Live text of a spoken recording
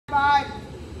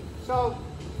So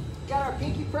we got our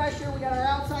pinky pressure, we got our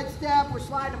outside step, we're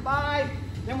sliding by.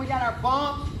 Then we got our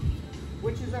bump,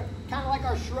 which is kind of like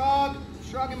our shrug,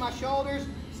 shrugging my shoulders,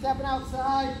 stepping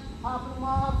outside, popping them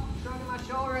off, shrugging my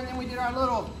shoulder, and then we did our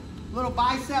little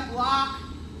bicep lock.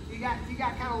 If you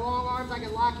got kind of long arms, I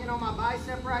can lock in on my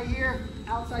bicep right here.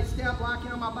 Outside step, lock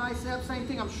in on my bicep. Same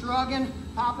thing, I'm shrugging,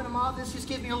 popping them off. This just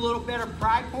gives me a little better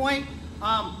pride point.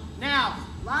 Now,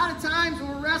 a lot of times when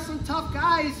we're wrestling tough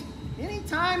guys,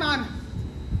 anytime I'm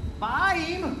by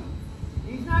him,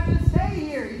 he's not going to stay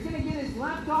here. He's going to get his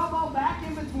left elbow back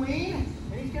in between,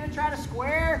 and he's going to try to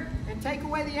square and take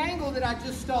away the angle that I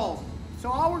just stole. So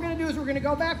all we're going to do is we're going to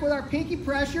go back with our pinky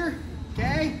pressure,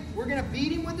 okay? We're going to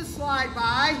beat him with the slide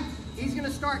by. He's going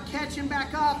to start catching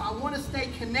back up. I want to stay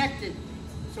connected.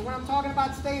 So when I'm talking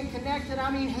about staying connected, I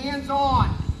mean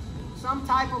hands-on, some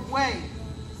type of way.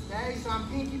 Okay, so I'm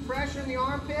pinky pressure in the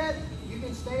armpit. You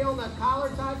can stay on the collar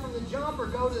tie from the jump or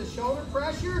go to the shoulder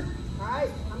pressure. All right,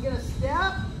 I'm going to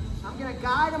step. I'm going to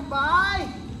guide him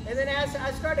by. And then as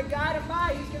I start to guide him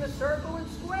by, he's going to circle and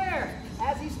square.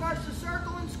 As he starts to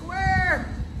circle and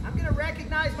square, I'm going to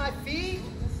recognize my feet,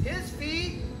 his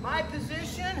feet, my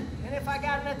position, and if I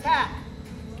got an attack.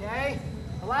 Okay?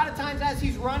 A lot of times as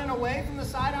he's running away from the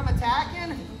side I'm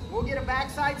attacking, we'll get a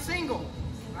backside single.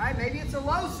 Right? Maybe it's a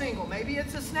low single, maybe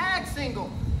it's a snag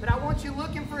single, but I want you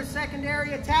looking for a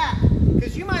secondary attack,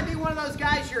 because you might be one of those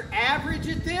guys, you're average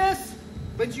at this,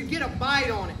 but you get a bite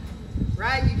on it,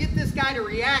 right? You get this guy to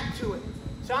react to it.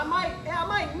 So I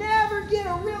might never get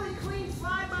a really clean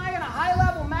slide by in a high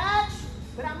level match,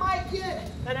 but I might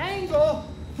get an angle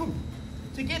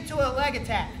to get to a leg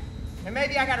attack. And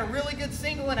maybe I got a really good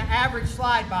single and an average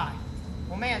slide by.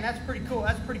 Well, man, that's pretty cool.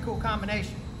 That's a pretty cool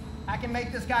combination. I can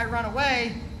make this guy run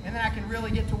away, and then I can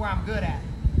really get to where I'm good at.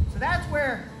 So that's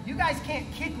where you guys can't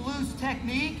kick loose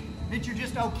technique that you're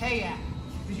just okay at.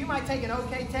 Because you might take an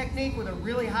okay technique with a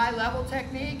really high level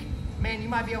technique. Man, you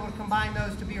might be able to combine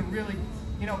those to be a really,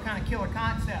 kind of killer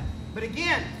concept. But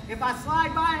again, if I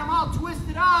slide by and I'm all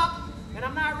twisted up and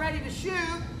I'm not ready to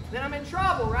shoot, then I'm in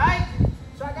trouble, right?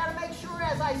 So I got to make sure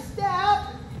as I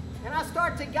step and I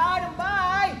start to guide him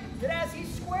by, that as he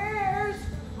squares,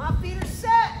 my feet are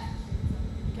set.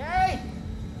 Okay?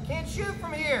 Can't shoot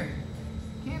from here.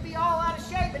 Can't be all out of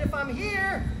shape. But if I'm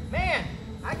here, man,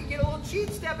 I can get a little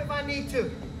cheat step if I need to.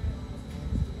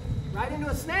 Right into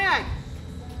a snag.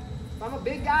 If I'm a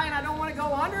big guy and I don't want to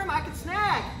go under him, I can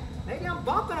snag. Maybe I'm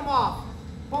bumping him off.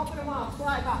 Bumping him off.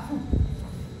 Slide off.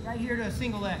 Right here to a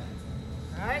single leg.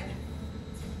 All right?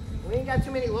 We ain't got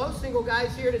too many low single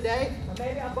guys here today. But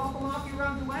maybe I bump him off, he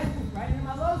runs away. Right into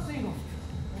my low single.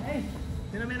 Okay?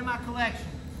 Then I'm into my collection.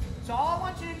 So all I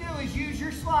want you to do is use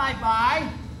your slide by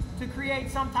to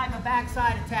create some type of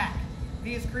backside attack.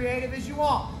 Be as creative as you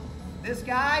want. This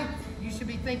guy, you should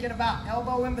be thinking about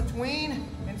elbow in between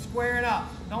and squaring up.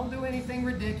 Don't do anything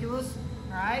ridiculous,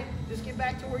 all right? Just get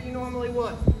back to where you normally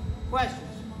would. Questions?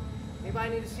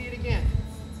 Anybody need to see it again?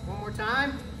 One more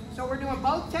time. So we're doing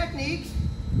both techniques,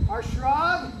 our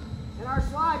shrug and our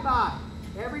slide by.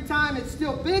 Every time it's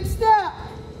still big step.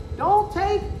 Don't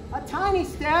take a tiny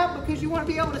step because you want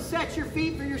to be able to set your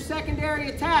feet for your secondary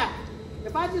attack.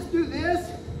 If I just do this,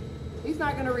 he's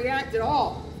not going to react at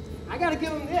all. I got to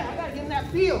give him this. I got to give him that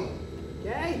feel.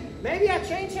 Okay? Maybe I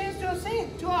change hands to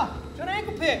an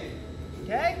ankle pick.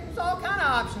 Okay? There's all kind of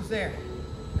options there.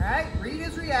 All right? Read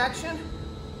his reaction.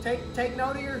 Take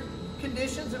note of your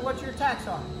conditions and what your attacks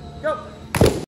are. Go.